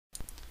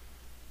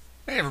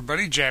Hey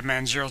everybody,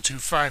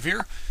 Jabman025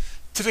 here.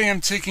 Today I'm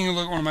taking a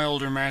look at one of my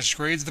older master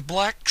grades, the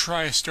Black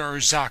TriStar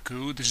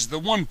Zaku. This is the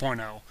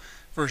 1.0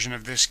 version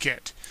of this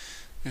kit.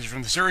 This is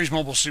from the series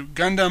Mobile Suit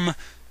Gundam,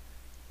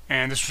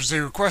 and this was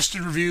a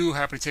requested review.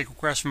 Happy to take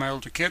requests from my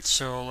older kits,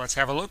 so let's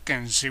have a look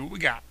and see what we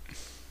got.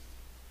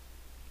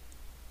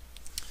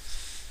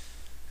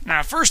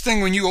 Now, first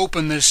thing when you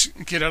open this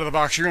kit out of the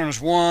box, you're going to notice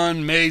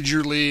one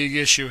major league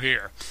issue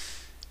here.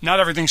 Not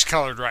everything's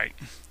colored right.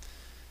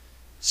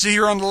 See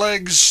here on the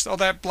legs, all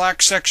that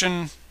black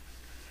section,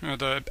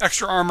 the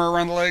extra armor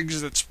around the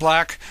legs that's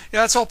black,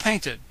 yeah, that's all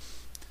painted.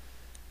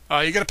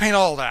 You got to paint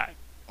all that.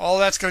 All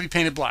that's got to be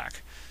painted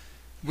black,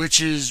 which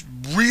is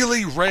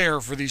really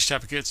rare for these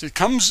type of kits. It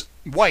comes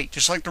white,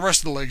 just like the rest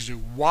of the legs do.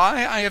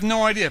 Why? I have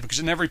no idea, because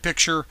in every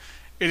picture,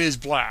 it is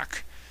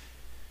black.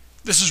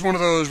 This is one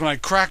of those, when I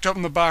cracked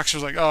open the box, I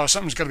was like, oh,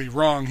 something's got to be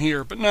wrong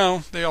here. But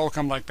no, they all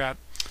come like that.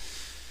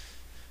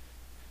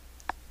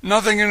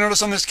 Another thing you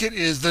notice on this kit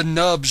is the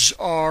nubs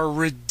are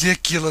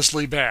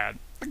ridiculously bad.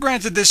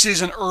 Granted, this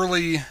is an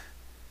early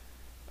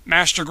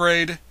master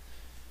grade,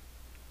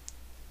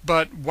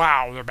 but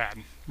wow, they're bad.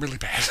 Really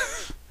bad.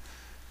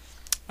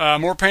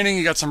 More painting,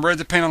 you got some red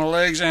to paint on the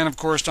legs, and of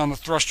course on the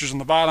thrusters on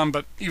the bottom,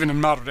 but even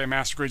in modern day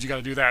master grades you got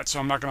to do that,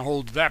 so I'm not going to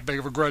hold that big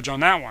of a grudge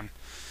on that one.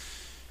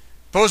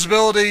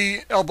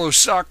 Posability, elbows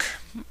suck.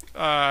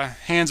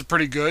 Hands are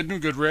pretty good.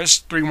 Good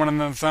wrist. 3-1 on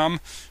the thumb.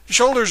 The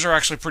shoulders are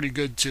actually pretty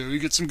good too. You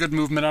get some good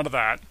movement out of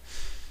that.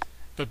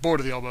 But boy,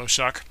 do the elbows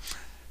suck.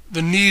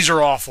 The knees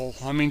are awful.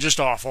 I mean, just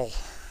awful.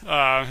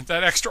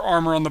 That extra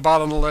armor on the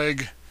bottom of the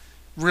leg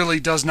really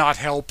does not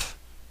help.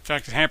 In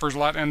fact, it hampers a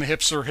lot, and the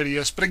hips are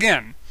hideous. But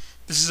again,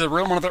 this is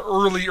one of the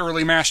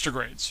early master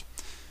grades.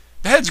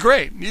 The head's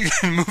great. You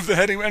can move the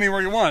head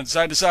anywhere you want,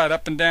 side to side,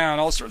 up and down,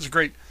 all sorts of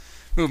great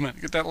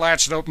movement. Get that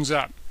latch that opens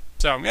up.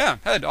 So yeah,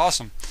 head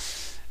awesome.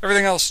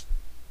 Everything else,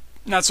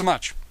 not so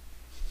much.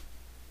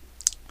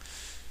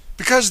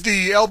 Because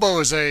the elbow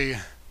is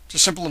just a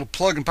simple little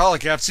plug and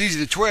polycap, it's easy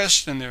to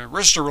twist, and the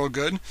wrists are real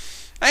good.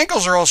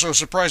 Ankles are also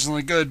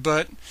surprisingly good,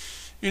 but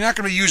you're not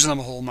going to be using them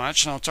a whole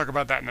much, and I'll talk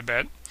about that in a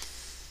bit.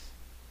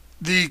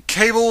 The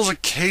cables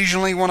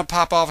occasionally want to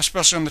pop off,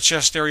 especially on the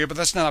chest area, but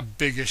that's not a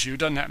big issue. It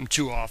doesn't happen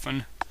too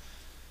often.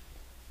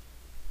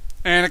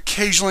 And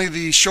occasionally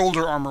the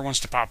shoulder armor wants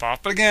to pop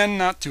off, but again,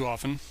 not too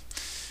often.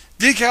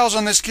 Decals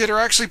on this kit are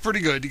actually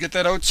pretty good. You get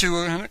that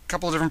O2 in a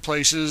couple of different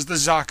places. The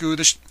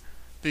Zaku,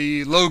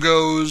 the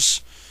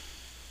logos,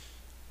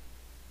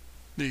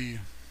 the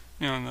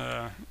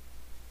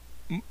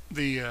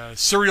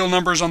serial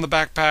numbers on the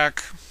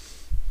backpack.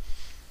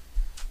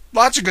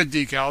 Lots of good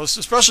decals,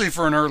 especially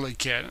for an early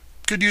kit.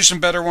 Could use some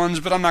better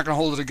ones, but I'm not going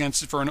to hold it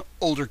against it for an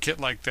older kit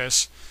like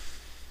this.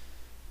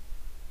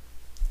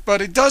 But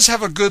it does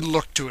have a good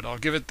look to it, I'll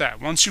give it that.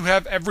 Once you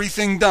have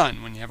everything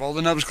done, when you have all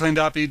the nubs cleaned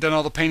up, you've done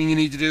all the painting you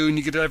need to do, and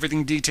you get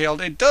everything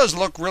detailed, it does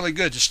look really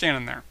good just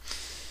standing there.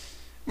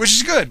 Which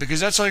is good,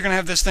 because that's all you're going to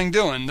have this thing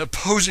doing. The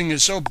posing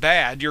is so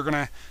bad, you're going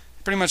to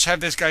pretty much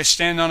have this guy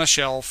standing on a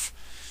shelf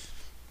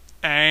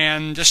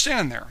and just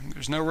standing there.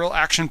 There's no real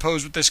action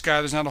pose with this guy,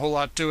 there's not a whole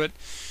lot to it.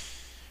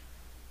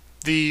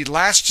 The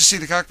last to see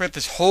the cockpit,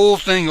 this whole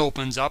thing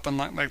opens up,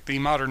 unlike like the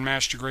modern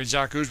master grade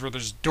Zaku's, where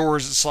there's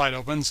doors that slide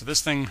open, so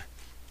this thing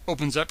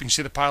opens up, you can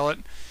see the pilot,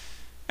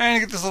 and you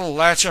get this little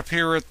latch up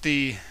here at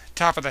the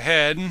top of the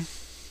head.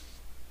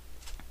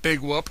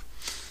 Big whoop.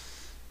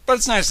 But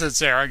it's nice that it's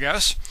there, I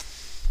guess.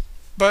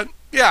 But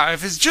yeah,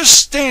 if it's just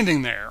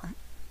standing there,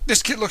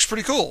 this kit looks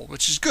pretty cool,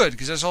 which is good,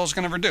 because that's all it's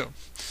going to ever do.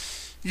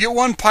 You get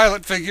one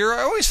pilot figure.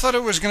 I always thought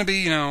it was going to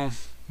be,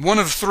 one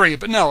of 3,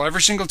 but no,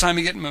 every single time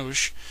you get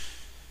Moosh.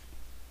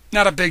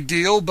 Not a big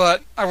deal,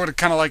 but I would have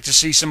kind of liked to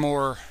see some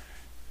more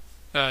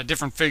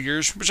different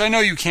figures, which I know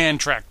you can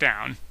track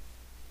down.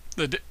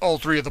 All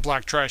 3 of the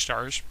Black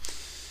TriStars.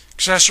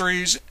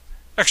 Accessories,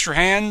 extra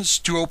hands,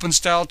 2 open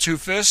style, 2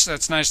 fists.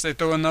 That's nice they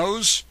throw in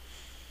those.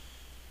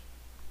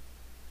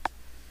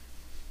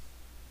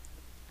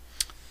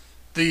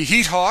 The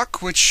Heat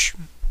Hawk, which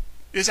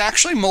is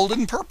actually molded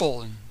in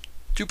purple. And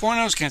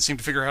 2.0s can't seem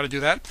to figure out how to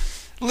do that.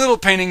 Little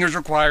painting is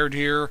required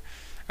here.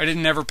 I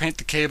didn't ever paint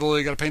the cable.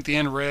 You got to paint the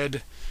end red.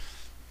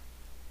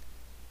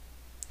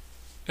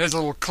 It has a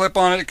little clip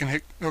on it. It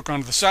can hook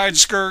onto the side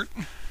skirt.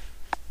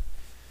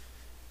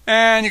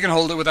 And you can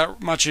hold it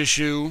without much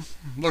issue.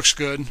 Looks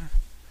good.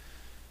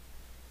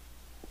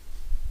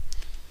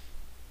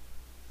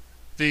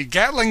 The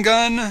Gatling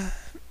gun.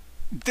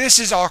 This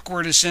is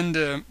awkward as sin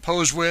to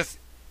pose with.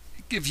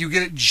 If you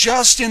get it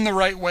just in the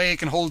right way, it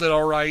can hold it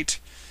alright.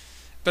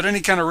 But any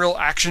kind of real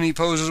action-y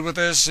poses with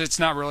this, it's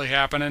not really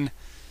happening.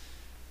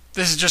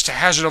 This is just a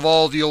hazard of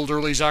all the old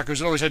early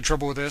Zakus. I always had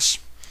trouble with this.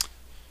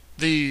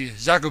 The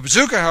Zaku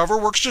Bazooka, however,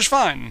 works just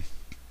fine.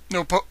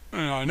 No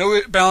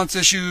balance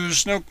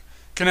issues, no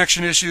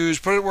connection issues,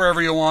 put it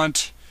wherever you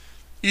want,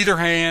 either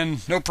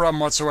hand, no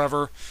problem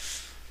whatsoever.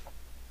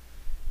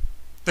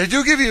 They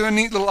do give you a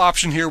neat little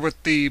option here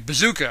with the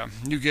bazooka.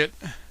 You get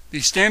the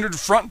standard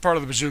front part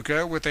of the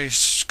bazooka with a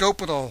scope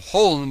with a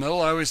hole in the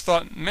middle. I always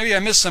thought maybe I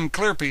missed some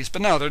clear piece,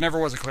 but no, there never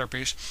was a clear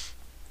piece.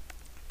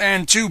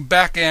 and 2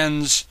 back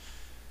ends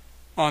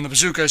on the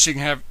bazooka, so you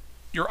can have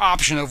your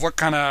option of what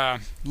kind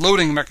of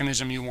loading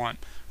mechanism you want.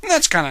 And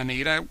that's kind of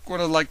neat. I would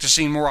have liked to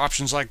see more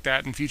options like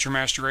that in future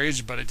Master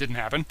Grades, but it didn't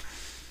happen.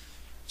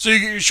 So you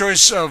get your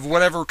choice of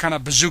whatever kind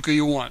of bazooka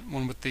you want,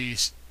 one with the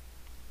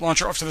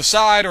launcher off to the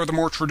side or the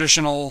more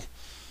traditional.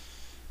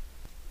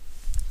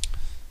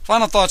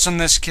 Final thoughts on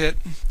this kit.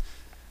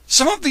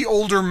 Some of the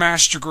older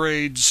Master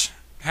Grades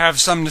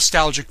have some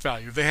nostalgic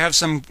value. They have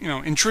some,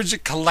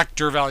 intrinsic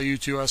collector value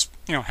to us,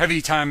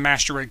 heavy time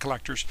Master Grade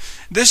collectors.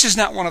 This is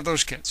not one of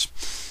those kits.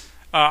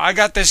 I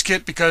got this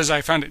kit because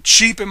I found it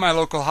cheap at my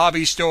local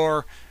hobby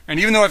store, and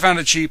even though I found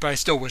it cheap, I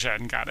still wish I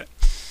hadn't got it.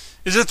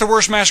 Is it the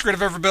worst Master Grade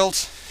I've ever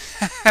built?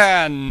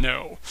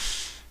 No.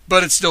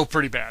 But it's still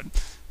pretty bad.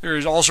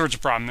 There's all sorts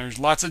of problems. There's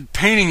lots of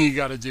painting you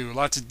got to do,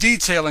 lots of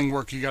detailing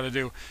work you got to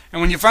do,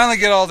 and when you finally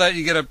get all that,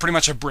 you get pretty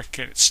much a brick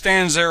kit. It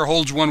stands there,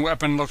 holds one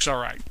weapon, looks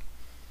alright.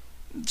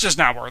 It's just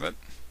not worth it.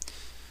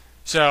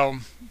 So,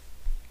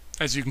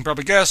 as you can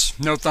probably guess,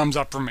 no thumbs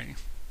up for me.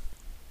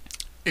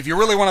 If you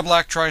really want a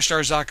black TriStar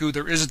Zaku,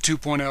 there is a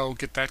 2.0.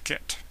 Get that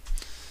kit.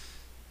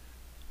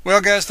 Well,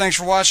 guys, thanks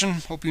for watching.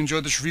 Hope you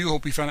enjoyed this review.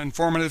 Hope you found it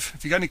informative.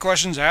 If you got any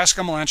questions, ask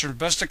them. I'll answer the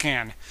best I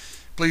can.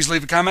 Please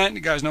leave a comment.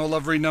 You guys know I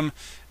love reading them.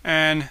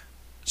 And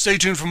stay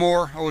tuned for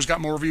more. Always got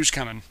more reviews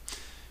coming.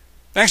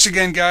 Thanks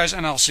again, guys,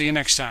 and I'll see you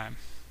next time.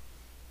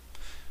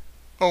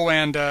 Oh,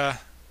 and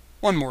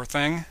one more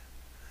thing.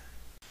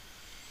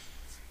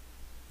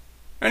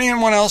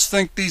 Anyone else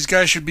think these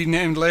guys should be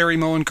named Larry,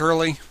 Moe, and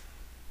Curly?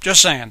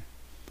 Just saying.